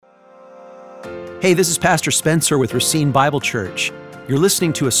Hey, this is Pastor Spencer with Racine Bible Church. You're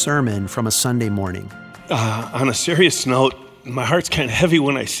listening to a sermon from a Sunday morning. On a serious note, my heart's kind of heavy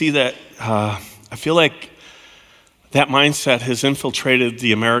when I see that. I feel like that mindset has infiltrated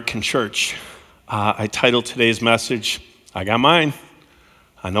the American church. I titled today's message, I Got Mine.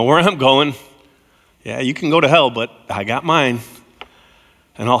 I know where I'm going. Yeah, you can go to hell, but I got mine.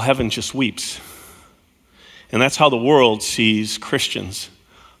 And all heaven just weeps. And that's how the world sees Christians.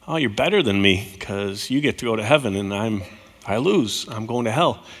 Oh, you're better than me because you get to go to heaven and I lose. I'm going to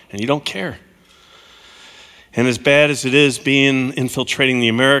hell. And you don't care. And as bad as it is infiltrating the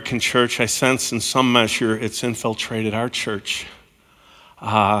American church, I sense in some measure it's infiltrated our church.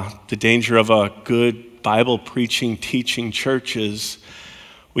 The danger of a good Bible preaching, teaching church is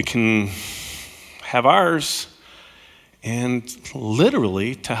we can have ours and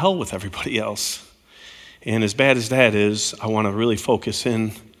literally to hell with everybody else. And as bad as that is, I want to really focus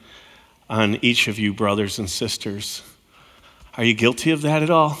in on each of you brothers and sisters. Are you guilty of that at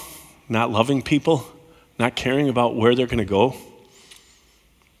all? Not loving people? Not caring about where they're going to go?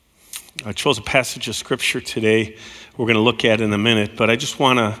 I chose a passage of scripture today we're going to look at in a minute, but I just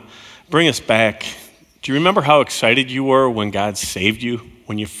want to bring us back. Do you remember how excited you were when God saved you?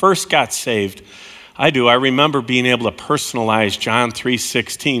 When you first got saved? I do. I remember being able to personalize John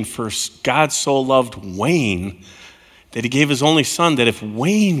 3:16. For God so loved Wayne that he gave his only son, that if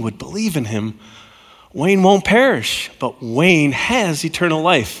Wayne would believe in him, Wayne won't perish, but Wayne has eternal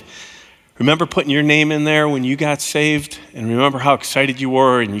life. Remember putting your name in there when you got saved? And remember how excited you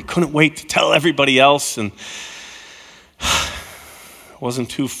were and you couldn't wait to tell everybody else? And it wasn't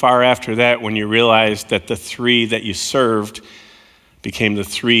too far after that when you realized that the three that you served became the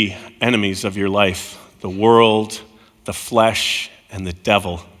three enemies of your life: the world, the flesh, and the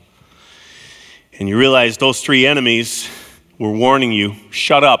devil. And you realize those three enemies were warning you,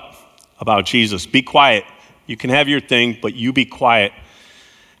 shut up about Jesus. Be quiet. You can have your thing, but you be quiet.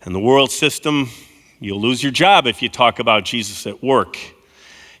 And the world system, you'll lose your job if you talk about Jesus at work.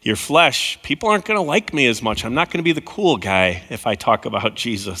 Your flesh, people aren't going to like me as much. I'm not going to be the cool guy if I talk about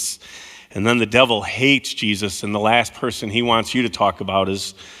Jesus. And then the devil hates Jesus, and the last person he wants you to talk about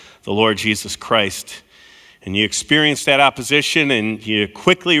is the Lord Jesus Christ. And you experienced that opposition, and you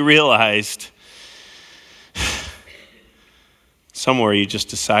quickly realized somewhere you just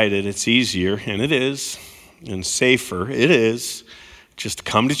decided it's easier, and it is, and safer, it is, just to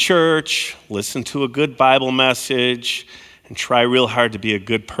come to church, listen to a good Bible message, and try real hard to be a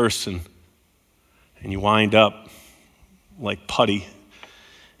good person. And you wind up like Putty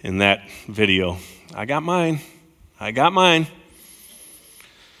in that video. I got mine. I got mine.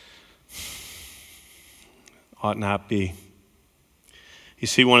 Ought not be. You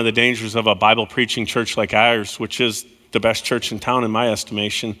see, one of the dangers of a Bible preaching church like ours, which is the best church in town in my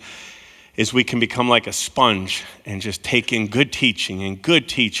estimation, is we can become like a sponge and just take in good teaching and good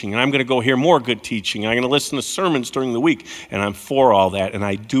teaching. And I'm going to go hear more good teaching. I'm going to listen to sermons during the week. And I'm for all that. And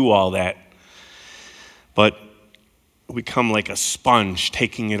I do all that. But we come like a sponge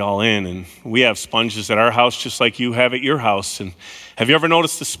taking it all in. And we have sponges at our house just like you have at your house. And have you ever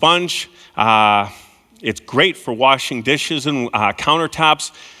noticed the sponge? It's great for washing dishes and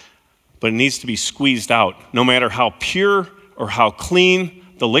countertops, but it needs to be squeezed out. No matter how pure or how clean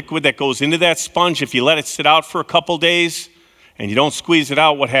the liquid that goes into that sponge, if you let it sit out for a couple days and you don't squeeze it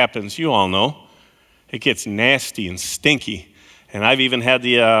out, what happens? You all know. It gets nasty and stinky. And I've even had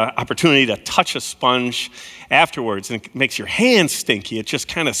the opportunity to touch a sponge afterwards, and it makes your hands stinky. It just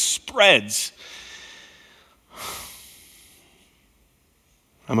kind of spreads.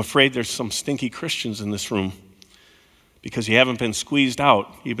 I'm afraid there's some stinky Christians in this room because you haven't been squeezed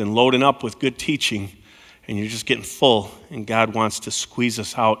out. You've been loading up with good teaching, and you're just getting full, and God wants to squeeze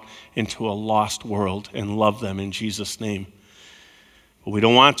us out into a lost world and love them in Jesus' name. But we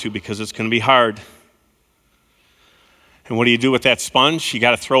don't want to because it's going to be hard. And what do you do with that sponge? You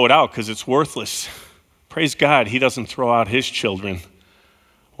got to throw it out because it's worthless. Praise God, he doesn't throw out his children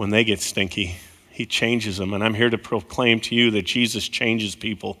when they get stinky. He changes them. And I'm here to proclaim to you that Jesus changes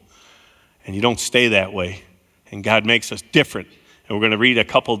people. And you don't stay that way. And God makes us different. And we're going to read a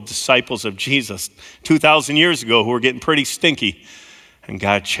couple of disciples of Jesus 2,000 years ago who were getting pretty stinky. And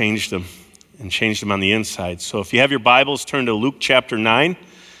God changed them and changed them on the inside. So if you have your Bibles, turn to Luke chapter 9.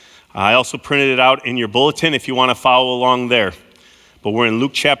 I also printed it out in your bulletin if you want to follow along there. But we're in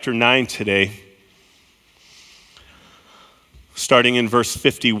Luke chapter 9 today, starting in verse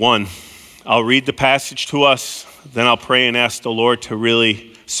 51. I'll read the passage to us, then I'll pray and ask the Lord to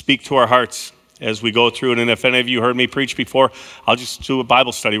really speak to our hearts as we go through it. And if any of you heard me preach before, I'll just do a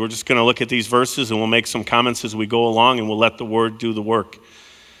Bible study. We're just going to look at these verses and we'll make some comments as we go along, and we'll let the Word do the work.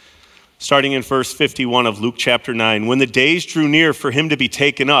 Starting in verse 51 of Luke chapter 9. When the days drew near for him to be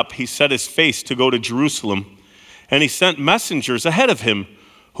taken up, he set his face to go to Jerusalem, and he sent messengers ahead of him,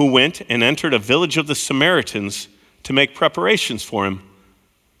 who went and entered a village of the Samaritans to make preparations for him.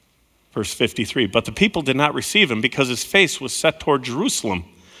 Verse 53, but the people did not receive him because his face was set toward Jerusalem.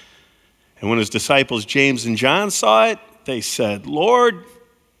 And when his disciples James and John saw it, they said, Lord,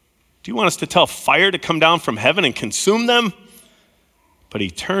 do you want us to tell fire to come down from heaven and consume them? But he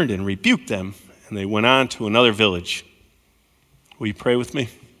turned and rebuked them, and they went on to another village. Will you pray with me?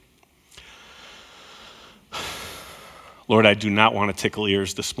 Lord, I do not want to tickle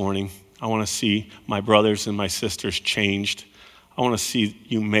ears this morning. I want to see my brothers and my sisters changed. I want to see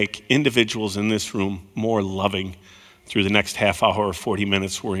you make individuals in this room more loving through the next half hour or 40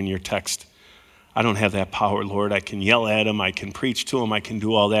 minutes we're in your text. I don't have that power, Lord. I can yell at them, I can preach to them, I can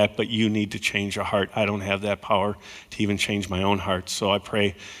do all that, but you need to change a heart. I don't have that power to even change my own heart. So I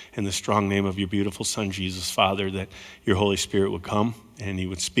pray in the strong name of your beautiful Son, Jesus, Father, that your Holy Spirit would come and he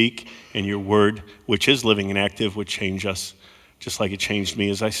would speak, and your word, which is living and active, would change us, just like it changed me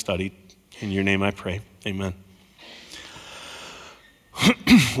as I studied. In your name I pray, amen.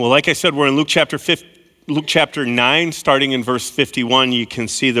 Well, like I said, we're in Luke chapter 9, starting in verse 51. You can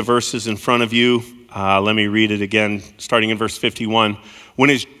see the verses in front of you. Let me read it again, starting in verse 51. When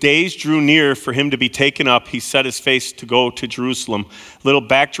his days drew near for him to be taken up, he set his face to go to Jerusalem. Little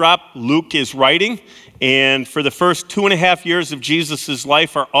backdrop, Luke is writing, and for the first 2.5 years of Jesus'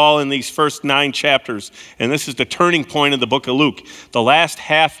 life are all in these first 9 chapters. And this is the turning point of the book of Luke. The last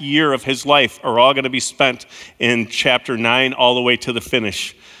half year of his life are all going to be spent in chapter 9 all the way to the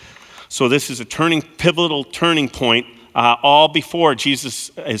finish. So this is a pivotal turning point, all before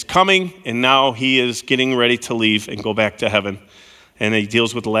Jesus is coming, and now he is getting ready to leave and go back to heaven. And he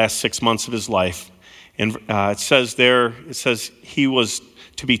deals with the last 6 months of his life. And it says he was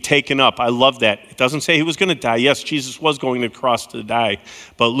to be taken up. I love that. It doesn't say he was going to die. Yes, Jesus was going to cross to die,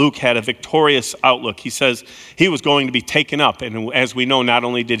 but Luke had a victorious outlook. He says he was going to be taken up. And as we know, not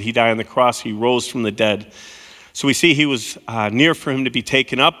only did he die on the cross, he rose from the dead. So we see he was near for him to be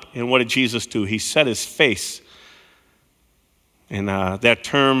taken up. And what did Jesus do? He set his face. And that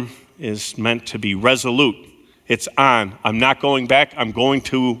term is meant to be resolute. It's on. I'm not going back. I'm going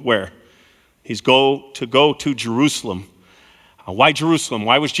to where? He's go to Jerusalem. Why Jerusalem?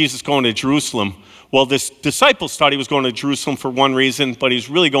 Why was Jesus going to Jerusalem? Well, the disciples thought he was going to Jerusalem for one reason, but he's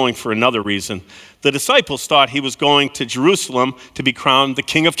really going for another reason. The disciples thought he was going to Jerusalem to be crowned the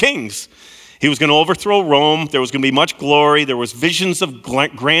King of Kings. He was going to overthrow Rome. There was going to be much glory. There was visions of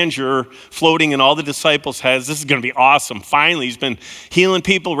grandeur floating in all the disciples' heads. This is going to be awesome. Finally, he's been healing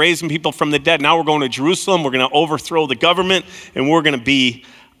people, raising people from the dead. Now we're going to Jerusalem. We're going to overthrow the government, and we're going to be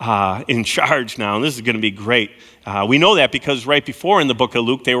in charge now. And this is going to be great. We know that because right before in the book of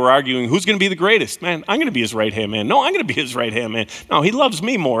Luke, they were arguing, who's going to be the greatest? Man, I'm going to be his right-hand man. No, I'm going to be his right-hand man. No, he loves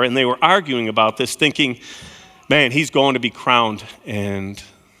me more. And they were arguing about this, thinking, man, he's going to be crowned. And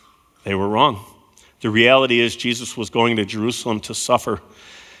they were wrong. The reality is Jesus was going to Jerusalem to suffer.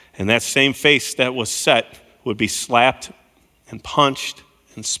 And that same face that was set would be slapped and punched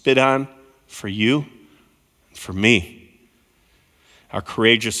and spit on for you and for me. Our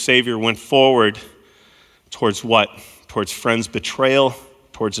courageous Savior went forward towards what? Towards friends' betrayal,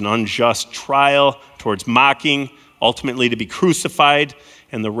 towards an unjust trial, towards mocking, ultimately to be crucified,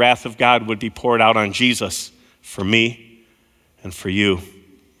 and the wrath of God would be poured out on Jesus for me and for you.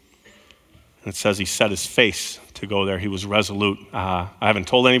 And it says he set his face to go there. He was resolute. I haven't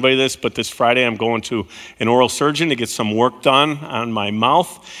told anybody this, but this Friday I'm going to an oral surgeon to get some work done on my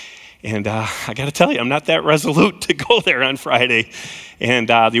mouth. And I got to tell you, I'm not that resolute to go there on Friday. And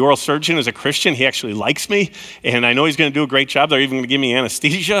the oral surgeon is a Christian. He actually likes me. And I know he's going to do a great job. They're even going to give me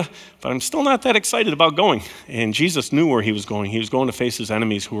anesthesia. But I'm still not that excited about going. And Jesus knew where he was going. He was going to face his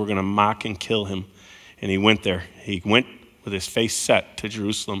enemies who were going to mock and kill him. And he went there. He went with his face set to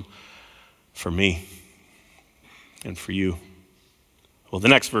Jerusalem for me and for you. Well, the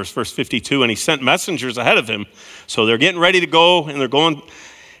next verse 52, and he sent messengers ahead of him. So they're getting ready to go, and they're going,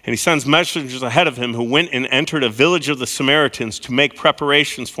 and he sends messengers ahead of him who went and entered a village of the Samaritans to make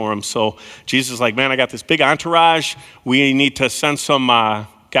preparations for him. So Jesus is like, man, I got this big entourage. We need to send some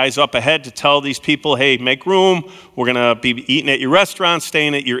guys up ahead to tell these people, hey, make room. We're going to be eating at your restaurants,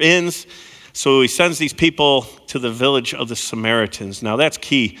 staying at your inns. So he sends these people to the village of the Samaritans. Now that's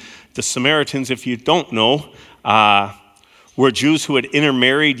key. The Samaritans, if you don't know, were Jews who had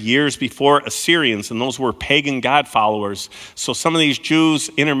intermarried years before Assyrians, and those were pagan god followers. So some of these Jews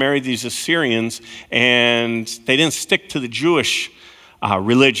intermarried these Assyrians, and they didn't stick to the Jewish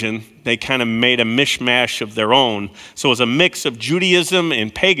religion. They kind of made a mishmash of their own. So it was a mix of Judaism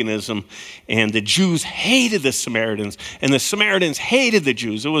and paganism, and the Jews hated the Samaritans, and the Samaritans hated the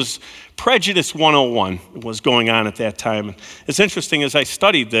Jews. It was Prejudice 101 was going on at that time. And it's interesting, as I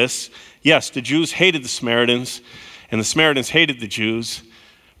studied this, yes, the Jews hated the Samaritans, and the Samaritans hated the Jews,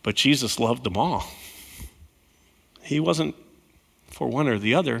 but Jesus loved them all. He wasn't for one or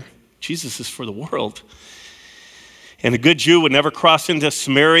the other. Jesus is for the world. And a good Jew would never cross into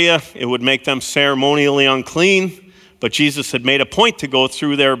Samaria. It would make them ceremonially unclean. But Jesus had made a point to go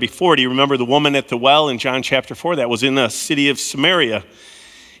through there before. Do you remember the woman at the well in John chapter 4? That was in the city of Samaria.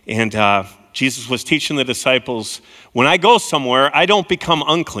 And Jesus was teaching the disciples, when I go somewhere, I don't become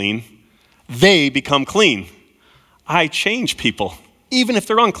unclean. They become clean. I change people. Even if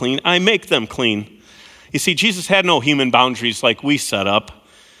they're unclean, I make them clean. You see, Jesus had no human boundaries like we set up.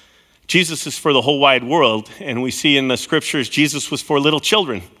 Jesus is for the whole wide world, and we see in the scriptures Jesus was for little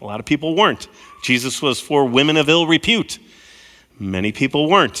children. A lot of people weren't. Jesus was for women of ill repute. Many people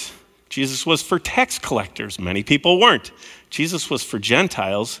weren't. Jesus was for tax collectors. Many people weren't. Jesus was for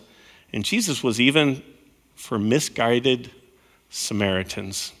Gentiles, and Jesus was even for misguided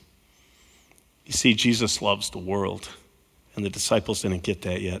Samaritans. You see, Jesus loves the world, and the disciples didn't get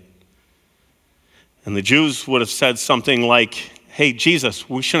that yet. And the Jews would have said something like, hey, Jesus,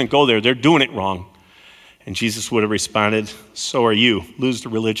 we shouldn't go there. They're doing it wrong. And Jesus would have responded, so are you. Lose the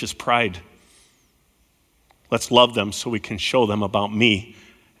religious pride. Let's love them so we can show them about me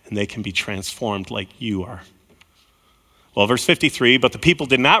and they can be transformed like you are. Well, verse 53, but the people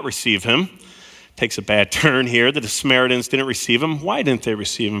did not receive him. Takes a bad turn here. The Samaritans didn't receive him. Why didn't they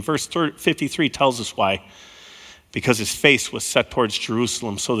receive him? Verse 53 tells us why. Because his face was set towards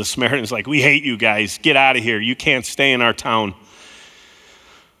Jerusalem. So the Samaritans like, we hate you guys. Get out of here. You can't stay in our town.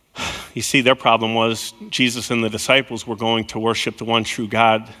 You see, their problem was Jesus and the disciples were going to worship the one true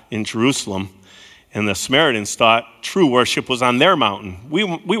God in Jerusalem. And the Samaritans thought true worship was on their mountain.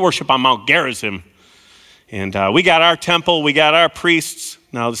 We worship on Mount Gerizim. And we got our temple. We got our priests.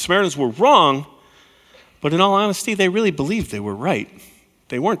 Now, the Samaritans were wrong. But in all honesty, they really believed they were right.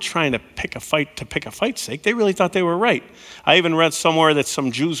 They weren't trying to pick a fight's sake. They really thought they were right. I even read somewhere that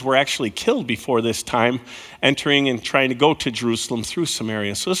some Jews were actually killed before this time, entering and trying to go to Jerusalem through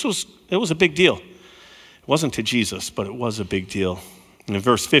Samaria. So it was a big deal. It wasn't to Jesus, but it was a big deal. And in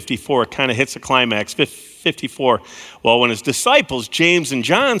verse 54, it kind of hits a climax. 54, well, when his disciples, James and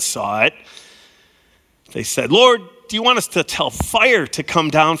John, saw it, they said, Lord, do you want us to tell fire to come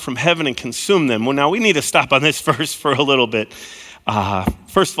down from heaven and consume them? Well, now we need to stop on this verse for a little bit.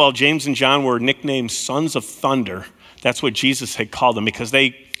 First of all, James and John were nicknamed sons of thunder. That's what Jesus had called them because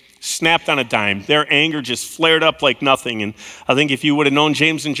they snapped on a dime. Their anger just flared up like nothing. And I think if you would have known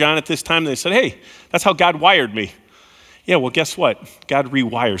James and John at this time, they said, hey, that's how God wired me. Yeah, well, guess what? God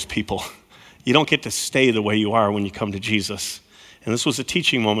rewires people. You don't get to stay the way you are when you come to Jesus. And this was a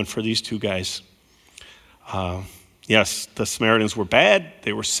teaching moment for these two guys. Yes, the Samaritans were bad,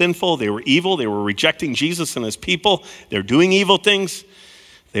 they were sinful, they were evil, they were rejecting Jesus and his people, they're doing evil things,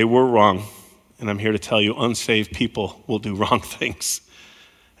 they were wrong. And I'm here to tell you, unsaved people will do wrong things.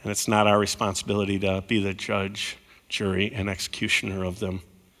 And it's not our responsibility to be the judge, jury, and executioner of them.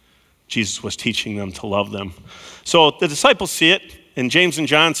 Jesus was teaching them to love them. So the disciples see it, and James and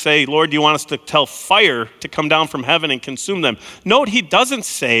John say, Lord, do you want us to tell fire to come down from heaven and consume them? Note, he doesn't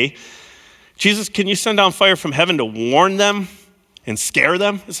say, Jesus, can you send down fire from heaven to warn them and scare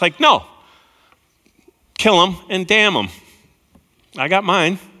them? It's like, no. Kill them and damn them. I got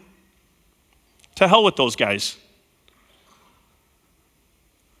mine. To hell with those guys.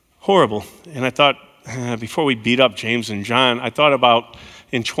 Horrible. And I thought, before we beat up James and John, I thought about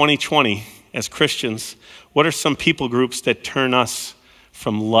in 2020 as Christians, what are some people groups that turn us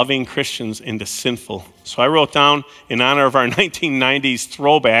from loving Christians into sinful? So I wrote down, in honor of our 1990s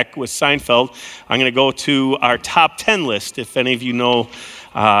throwback with Seinfeld, I'm going to go to our top 10 list. If any of you know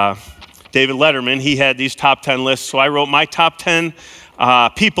David Letterman, he had these top 10 lists. So I wrote my top 10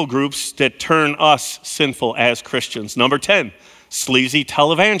 people groups that turn us sinful as Christians. Number 10, sleazy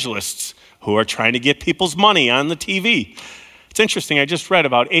televangelists who are trying to get people's money on the TV. It's interesting, I just read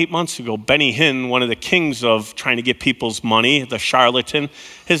about 8 months ago, Benny Hinn, one of the kings of trying to get people's money, the charlatan,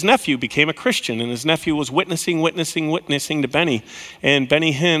 his nephew became a Christian, and his nephew was witnessing to Benny. And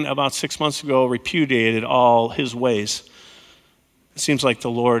Benny Hinn, about 6 months ago, repudiated all his ways. It seems like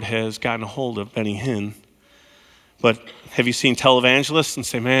the Lord has gotten a hold of Benny Hinn. But have you seen televangelists and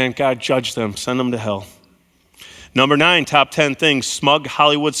say, man, God judge them, send them to hell? Number 9, top 10 things, smug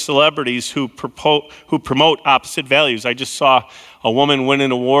Hollywood celebrities who promote opposite values. I just saw a woman win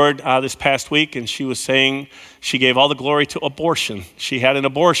an award this past week, and she was saying she gave all the glory to abortion. She had an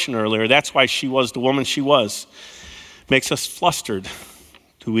abortion earlier. That's why she was the woman she was. Makes us flustered.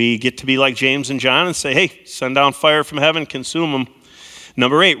 Do we get to be like James and John and say, hey, send down fire from heaven, consume them?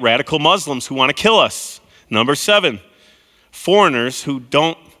 Number 8, radical Muslims who want to kill us. Number 7, foreigners who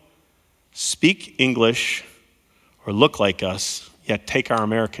don't speak English or look like us, yet take our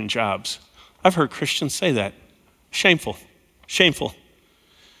American jobs. I've heard Christians say that. Shameful. Shameful.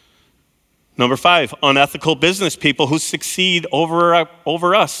 Number 5, unethical business people who succeed over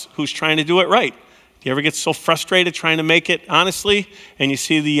us, who's trying to do it right. Do you ever get so frustrated trying to make it honestly, and you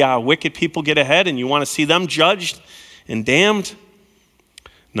see the wicked people get ahead, and you want to see them judged and damned?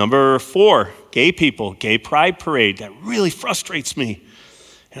 Number 4, gay people, gay pride parade. That really frustrates me.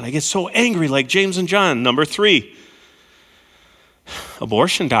 And I get so angry like James and John. Number 3,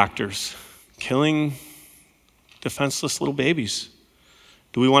 abortion doctors killing defenseless little babies.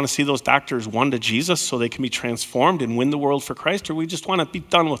 Do we want to see those doctors won to Jesus so they can be transformed and win the world for Christ, or we just want to be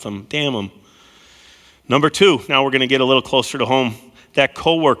done with them? Damn them. Number 2, now we're going to get a little closer to home. That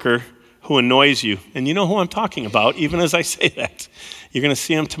coworker who annoys you. And you know who I'm talking about, even as I say that. You're going to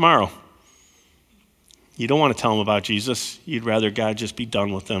see him tomorrow. You don't want to tell him about Jesus. You'd rather God just be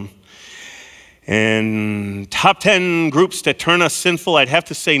done with them. And top 10 groups that turn us sinful, I'd have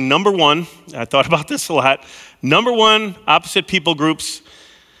to say number 1, I thought about this a lot. Number 1, opposite people groups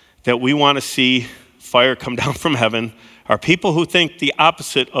that we want to see fire come down from heaven are people who think the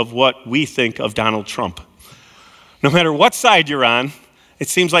opposite of what we think of Donald Trump. No matter what side you're on, it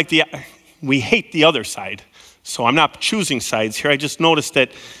seems like we hate the other side. So I'm not choosing sides here. I just noticed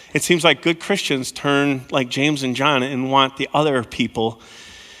that it seems like good Christians turn like James and John and want the other people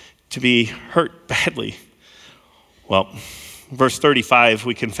to be hurt badly. Well, verse 35,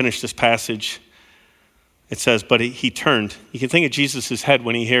 we can finish this passage. It says, but he turned. You can think of Jesus' head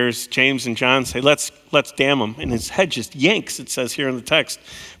when he hears James and John say, let's damn him. And his head just yanks, it says here in the text.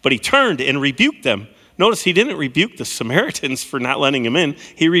 But he turned and rebuked them. Notice he didn't rebuke the Samaritans for not letting him in.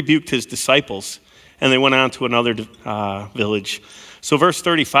 He rebuked his disciples. And they went on to another village. So verse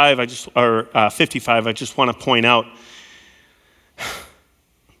 55, I just want to point out,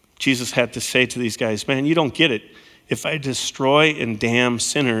 Jesus had to say to these guys, man, you don't get it. If I destroy and damn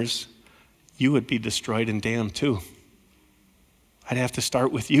sinners, you would be destroyed and damned too. I'd have to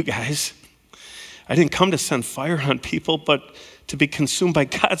start with you guys. I didn't come to send fire on people, but to be consumed by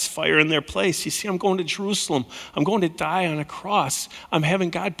God's fire in their place. You see, I'm going to Jerusalem. I'm going to die on a cross. I'm having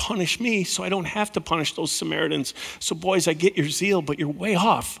God punish me so I don't have to punish those Samaritans. So boys, I get your zeal, but you're way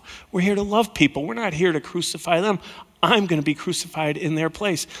off. We're here to love people. We're not here to crucify them. I'm going to be crucified in their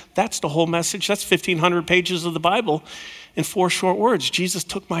place. That's the whole message. That's 1,500 pages of the Bible in 4 short words. Jesus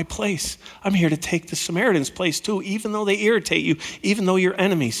took my place. I'm here to take the Samaritans' place too, even though they irritate you, even though you're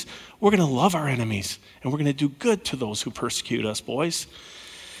enemies. We're going to love our enemies, and we're going to do good to those who persecute us, boys.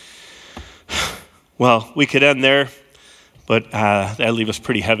 Well, we could end there, but that'd leave us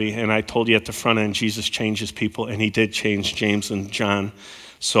pretty heavy. And I told you at the front end, Jesus changes people, and he did change James and John.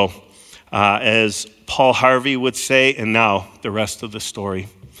 So as Paul Harvey would say, and now the rest of the story.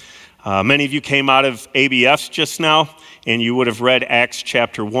 Many of you came out of ABFs just now, and you would have read Acts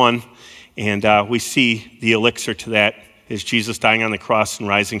chapter 1, and we see the elixir to that is Jesus dying on the cross and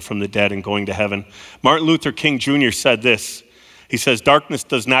rising from the dead and going to heaven. Martin Luther King Jr. said this. He says, darkness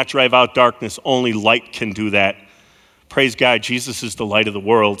does not drive out darkness, only light can do that. Praise God, Jesus is the light of the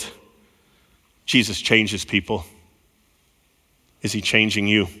world. Jesus changes people. Is he changing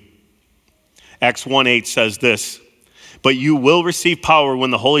you? Acts 1:8 says this, but you will receive power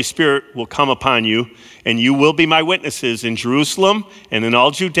when the Holy Spirit will come upon you, and you will be my witnesses in Jerusalem and in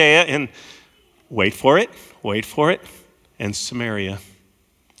all Judea and, wait for it, and Samaria,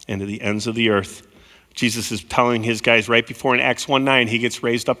 and to the ends of the earth. Jesus is telling his guys right before in Acts 1:9, he gets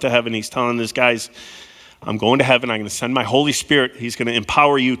raised up to heaven. He's telling his guys, I'm going to heaven. I'm going to send my Holy Spirit. He's going to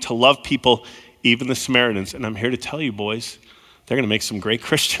empower you to love people, even the Samaritans. And I'm here to tell you, boys, they're going to make some great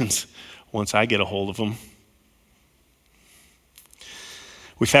Christians once I get a hold of them.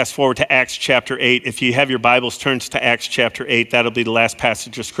 We fast forward to Acts chapter 8. If you have your Bibles, turn to Acts chapter 8. That'll be the last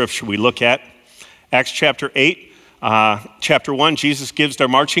passage of Scripture we look at. Acts chapter 8. Chapter 1, Jesus gives their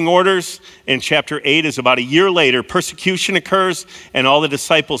marching orders. And chapter 8 is about a year later. Persecution occurs and all the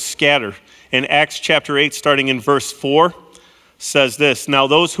disciples scatter. And Acts chapter 8, starting in verse 4, says this. Now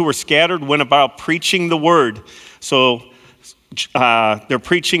those who were scattered went about preaching the word. So they're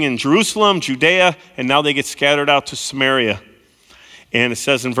preaching in Jerusalem, Judea, and now they get scattered out to Samaria. And it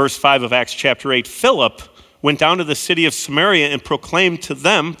says in verse 5 of Acts chapter 8, Philip went down to the city of Samaria and proclaimed to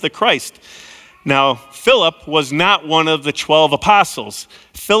them the Christ. Now, Philip was not one of the 12 apostles.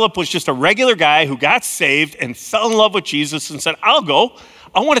 Philip was just a regular guy who got saved and fell in love with Jesus and said, I'll go.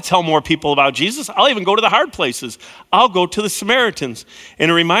 I want to tell more people about Jesus. I'll even go to the hard places. I'll go to the Samaritans.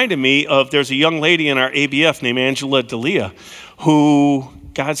 And it reminded me of, there's a young lady in our ABF named Angela D'Elia who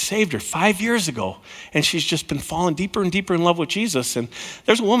God saved her 5 years ago. And she's just been falling deeper and deeper in love with Jesus. And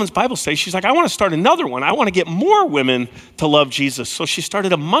there's a woman's Bible study. She's like, I want to start another one. I want to get more women to love Jesus. So she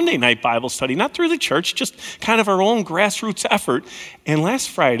started a Monday night Bible study, not through the church, just kind of her own grassroots effort. And last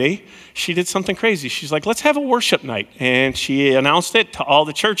Friday, she did something crazy. She's like, let's have a worship night. And she announced it to all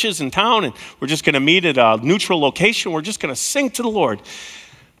the churches in town. And we're just going to meet at a neutral location. We're just going to sing to the Lord.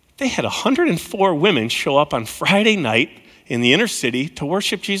 They had 104 women show up on Friday night in the inner city to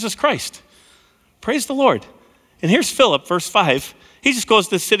worship Jesus Christ. Praise the Lord. And here's Philip, verse 5. He just goes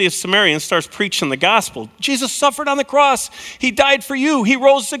to the city of Samaria and starts preaching the gospel. Jesus suffered on the cross. He died for you. He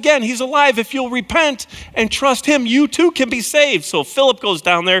rose again. He's alive. If you'll repent and trust him, you too can be saved. So Philip goes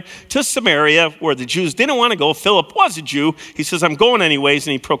down there to Samaria where the Jews didn't want to go. Philip was a Jew. He says, I'm going anyways.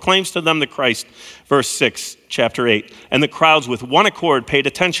 And he proclaims to them the Christ. Verse 6, chapter 8. And the crowds with one accord paid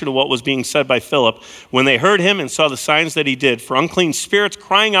attention to what was being said by Philip when they heard him and saw the signs that he did. For unclean spirits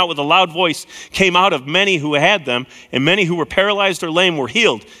crying out with a loud voice came out of many who had them, and many who were paralyzed or lame were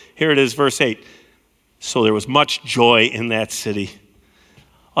healed. Here it is, verse 8. So there was much joy in that city.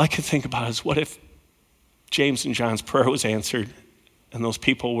 All I could think about is, what if James and John's prayer was answered and those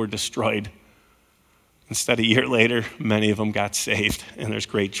people were destroyed? Instead, a year later, many of them got saved, and there's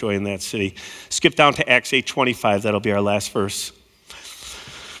great joy in that city. Skip down to Acts 8:25. That'll be our last verse.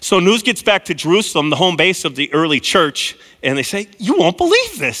 So news gets back to Jerusalem, the home base of the early church, and they say, you won't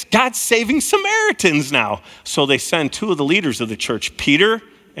believe this. God's saving Samaritans now. So they send two of the leaders of the church, Peter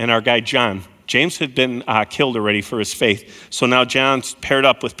and our guy John. James had been killed already for his faith. So now John's paired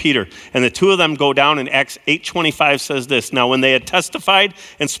up with Peter. And the two of them go down, and Acts 8:25 says this. Now when they had testified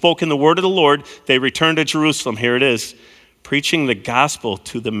and spoken the word of the Lord, they returned to Jerusalem. Here it is. Preaching the gospel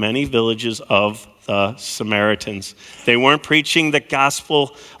to the many villages of the Samaritans. They weren't preaching the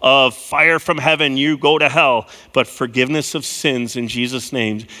gospel of fire from heaven, you go to hell, but forgiveness of sins in Jesus'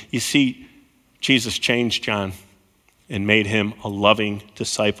 name. You see, Jesus changed John and made him a loving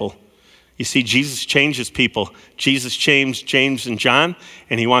disciple. You see, Jesus changes people. Jesus changed James and John,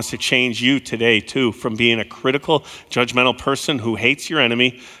 and he wants to change you today too, from being a critical, judgmental person who hates your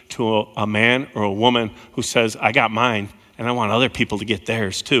enemy to a man or a woman who says, I got mine, and I want other people to get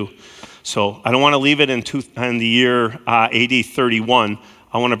theirs too. So I don't want to leave it in the year AD 31.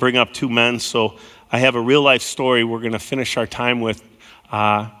 I want to bring up two men. So I have a real life story. We're going to finish our time with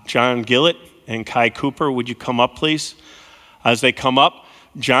John Gillett and Kai Cooper. Would you come up, please? As they come up,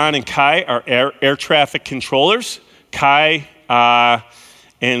 John and Kai are air traffic controllers. Kai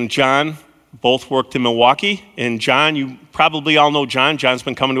and John both worked in Milwaukee. And John, you probably all know John. John's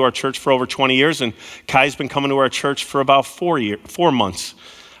been coming to our church for over 20 years, and Kai's been coming to our church for about 4 months.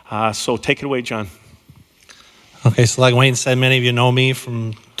 So take it away, John. Okay, so like Wayne said, many of you know me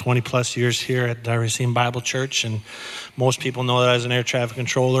from 20 plus years here at Racine Bible Church, and most people know that I was an air traffic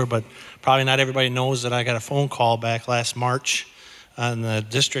controller, but probably not everybody knows that I got a phone call back last March, and the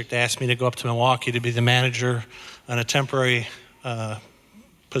district asked me to go up to Milwaukee to be the manager on a temporary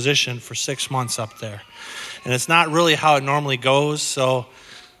position for 6 months up there. And it's not really how it normally goes, so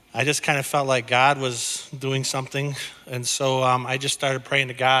I just kind of felt like God was doing something, and so I just started praying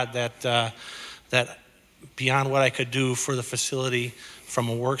to God that beyond what I could do for the facility from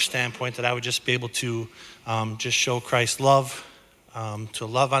a work standpoint, that I would just be able to just show Christ's love, to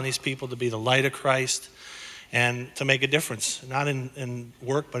love on these people, to be the light of Christ, and to make a difference, not in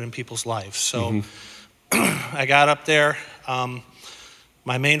work, but in people's lives. So I got up there.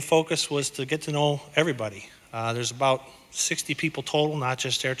 My main focus was to get to know everybody. There's about 60 people total, not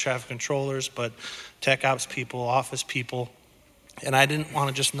just air traffic controllers, but tech ops people, office people. And I didn't want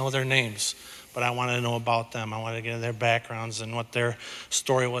to just know their names, but I wanted to know about them. I wanted to get into their backgrounds and what their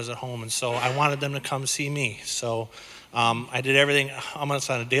story was at home. And so I wanted them to come see me. So I did everything almost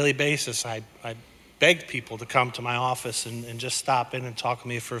on a daily basis. I begged people to come to my office and just stop in and talk with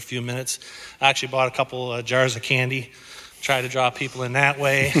me for a few minutes. I actually bought a couple jars of candy, try to draw people in that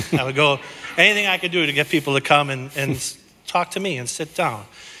way. I would go anything I could do to get people to come and talk to me and sit down.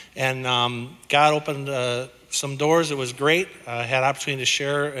 And God opened some doors. It was great. I had opportunity to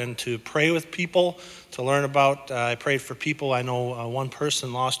share and to pray with people, to learn about. I prayed for people. I know one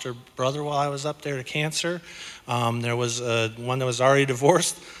person lost her brother while I was up there to cancer. There was one that was already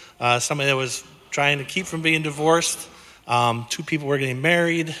divorced, somebody that was trying to keep from being divorced. Two people were getting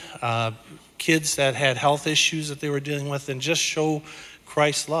married. kids that had health issues that they were dealing with, and just show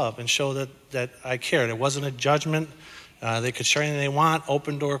Christ's love and show that I cared. It wasn't a judgment. They could share anything they want,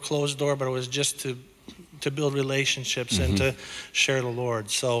 open door, closed door, but it was just to build relationships and to share the Lord.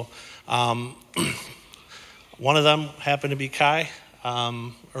 So one of them happened to be Kai.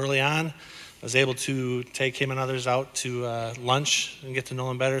 Early on, I was able to take him and others out to lunch and get to know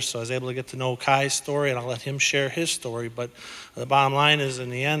him better. So I was able to get to know Kai's story, and I'll let him share his story. But the bottom line is,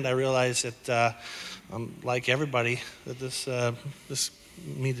 in the end, I realized that, like everybody, that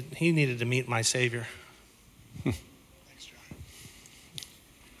he needed to meet my Savior. Thanks, John.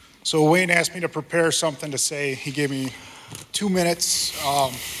 So Wayne asked me to prepare something to say. He gave me 2 minutes.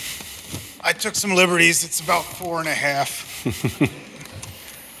 I took some liberties. It's about 4.5.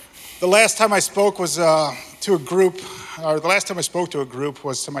 The last time I spoke was to a group, or the last time I spoke to a group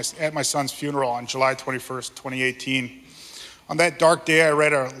was at my son's funeral on July 21st, 2018. On that dark day, I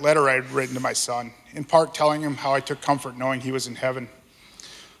read a letter I had written to my son, in part telling him how I took comfort knowing he was in heaven.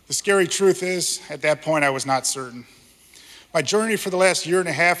 The scary truth is, at that point, I was not certain. My journey for the last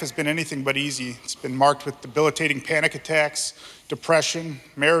 1.5 years has been anything but easy. It's been marked with debilitating panic attacks, depression,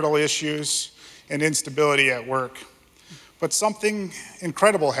 marital issues, and instability at work. But something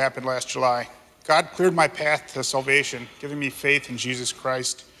incredible happened last July. God cleared my path to salvation, giving me faith in Jesus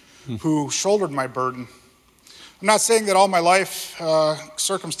Christ, who shouldered my burden. I'm not saying that all my life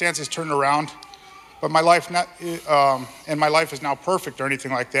circumstances turned around, but my life is now perfect or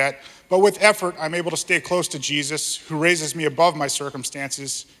anything like that. But with effort, I'm able to stay close to Jesus, who raises me above my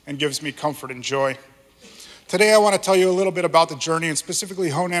circumstances and gives me comfort and joy. Today, I want to tell you a little bit about the journey and specifically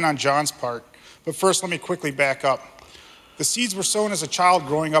hone in on John's part. But first, let me quickly back up. The seeds were sown as a child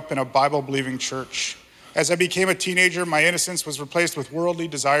growing up in a Bible-believing church. As I became a teenager, my innocence was replaced with worldly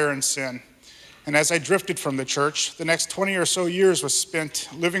desire and sin. And as I drifted from the church, the next 20 or so years was spent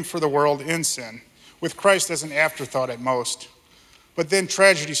living for the world in sin, with Christ as an afterthought at most. But then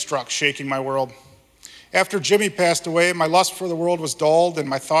tragedy struck, shaking my world. After Jimmy passed away, my lust for the world was dulled and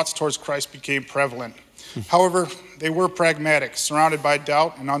my thoughts towards Christ became prevalent. However, they were pragmatic, surrounded by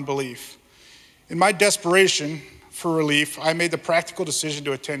doubt and unbelief. In my desperation for relief, I made the practical decision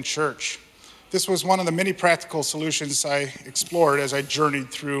to attend church. This was one of the many practical solutions I explored as I journeyed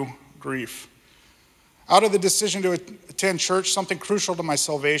through grief. Out of the decision to attend church, something crucial to my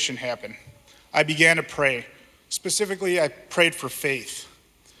salvation happened. I began to pray. Specifically, I prayed for faith.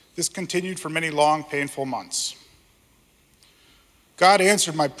 This continued for many long, painful months. God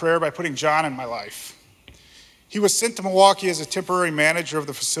answered my prayer by putting John in my life. He was sent to Milwaukee as a temporary manager of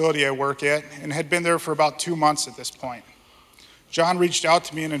the facility I work at and had been there for about 2 months at this point. John reached out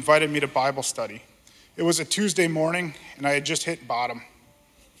to me and invited me to Bible study. It was a Tuesday morning, and I had just hit bottom.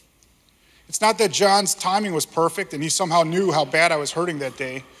 It's not that John's timing was perfect and he somehow knew how bad I was hurting that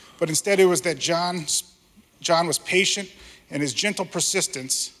day, but instead it was that John was patient and his gentle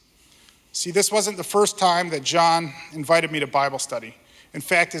persistence. See, this wasn't the first time that John invited me to Bible study. In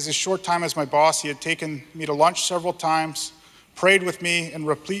fact, as his short time as my boss, he had taken me to lunch several times, prayed with me, and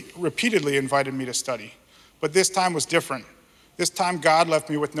repeatedly invited me to study. But this time was different. This time, God left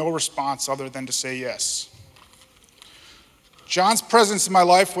me with no response other than to say yes. John's presence in my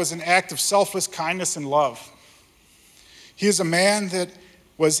life was an act of selfless kindness and love. He is a man that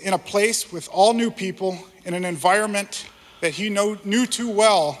was in a place with all new people in an environment that he knew too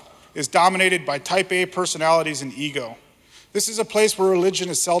well is dominated by type A personalities and ego. This is a place where religion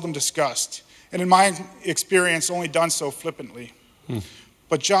is seldom discussed, and in my experience, only done so flippantly.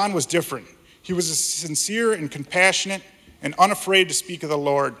 But John was different. He was sincere and compassionate and unafraid to speak of the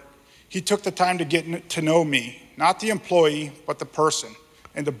Lord. He took the time to get to know me, not the employee, but the person,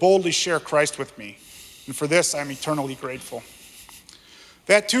 and to boldly share Christ with me. And for this, I'm eternally grateful.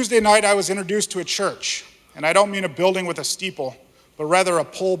 That Tuesday night, I was introduced to a church, and I don't mean a building with a steeple, but rather a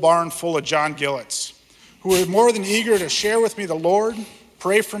pole barn full of John Gillets, who were more than eager to share with me the Lord,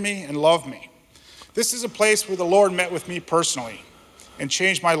 pray for me, and love me. This is a place where the Lord met with me personally and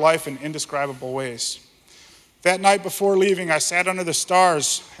changed my life in indescribable ways. That night before leaving, I sat under the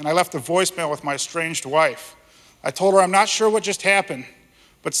stars and I left a voicemail with my estranged wife. I told her I'm not sure what just happened,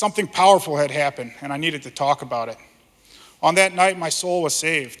 but something powerful had happened and I needed to talk about it. On that night, my soul was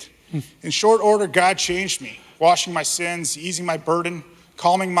saved. In short order, God changed me, washing my sins, easing my burden,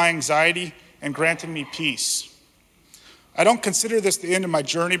 calming my anxiety, and granting me peace. I don't consider this the end of my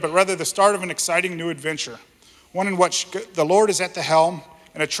journey, but rather the start of an exciting new adventure, one in which the Lord is at the helm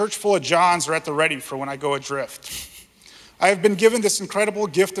and a church full of Johns are at the ready for when I go adrift. I have been given this incredible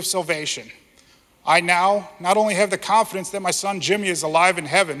gift of salvation. I now not only have the confidence that my son Jimmy is alive in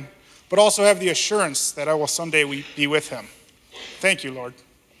heaven, but also have the assurance that I will someday be with him. Thank you, Lord.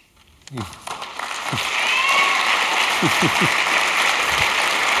 Now,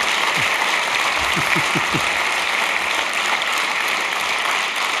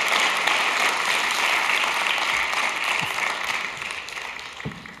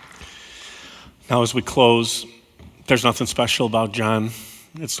 as we close, there's nothing special about John.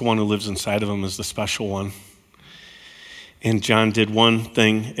 It's the one who lives inside of him is the special one. And John did one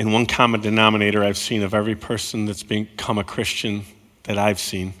thing, and one common denominator I've seen of every person that's become a Christian that I've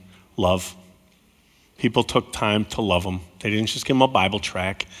seen: love. People took time to love him. They didn't just give him a Bible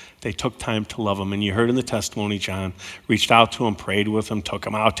tract. They took time to love him. And you heard in the testimony, John reached out to him, prayed with him, took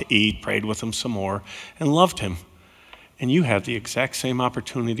him out to eat, prayed with him some more, and loved him. And you have the exact same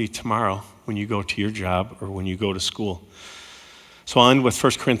opportunity tomorrow when you go to your job or when you go to school. So I'll end with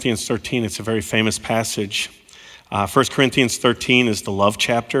 1 Corinthians 13. It's a very famous passage. 1 Corinthians 13 is the love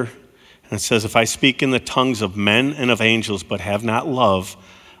chapter. And it says, if I speak in the tongues of men and of angels but have not love,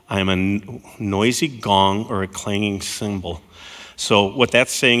 I am a noisy gong or a clanging cymbal. So what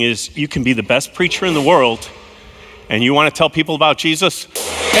that's saying is you can be the best preacher in the world and you want to tell people about Jesus.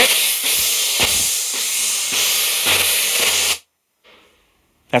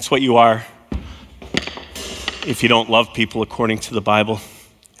 That's what you are if you don't love people according to the Bible.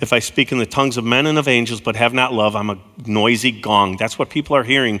 If I speak in the tongues of men and of angels but have not love, I'm a noisy gong. That's what people are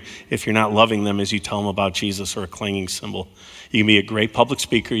hearing if you're not loving them as you tell them about Jesus, or a clanging cymbal. You can be a great public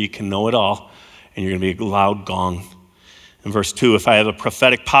speaker, you can know it all, and you're going to be a loud gong. In verse 2, if I have the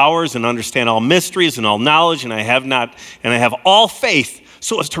prophetic powers and understand all mysteries and all knowledge, and I have all faith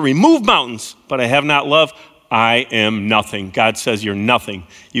so as to remove mountains, but I have not love, I am nothing. God says you're nothing.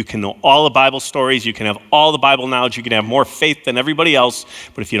 You can know all the Bible stories. You can have all the Bible knowledge. You can have more faith than everybody else.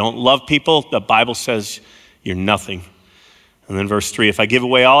 But if you don't love people, the Bible says you're nothing. And then verse 3, if I give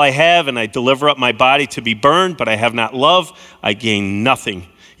away all I have and I deliver up my body to be burned, but I have not love, I gain nothing.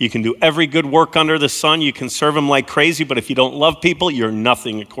 You can do every good work under the sun. You can serve him like crazy. But if you don't love people, you're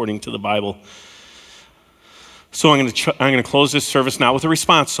nothing according to the Bible. So I'm going to close this service not with a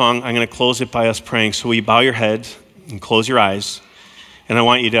response song. I'm going to close it by us praying. So will you bow your head and close your eyes? And I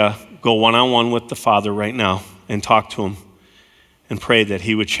want you to go one-on-one with the Father right now and talk to him and pray that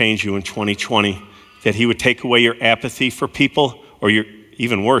he would change you in 2020, that he would take away your apathy for people, or your,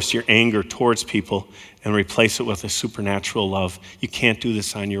 even worse, your anger towards people, and replace it with a supernatural love. You can't do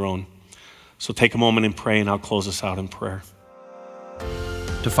this on your own. So take a moment and pray, and I'll close us out in prayer.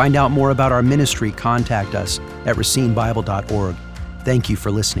 To find out more about our ministry, contact us at racinebible.org. Thank you for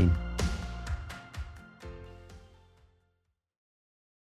listening.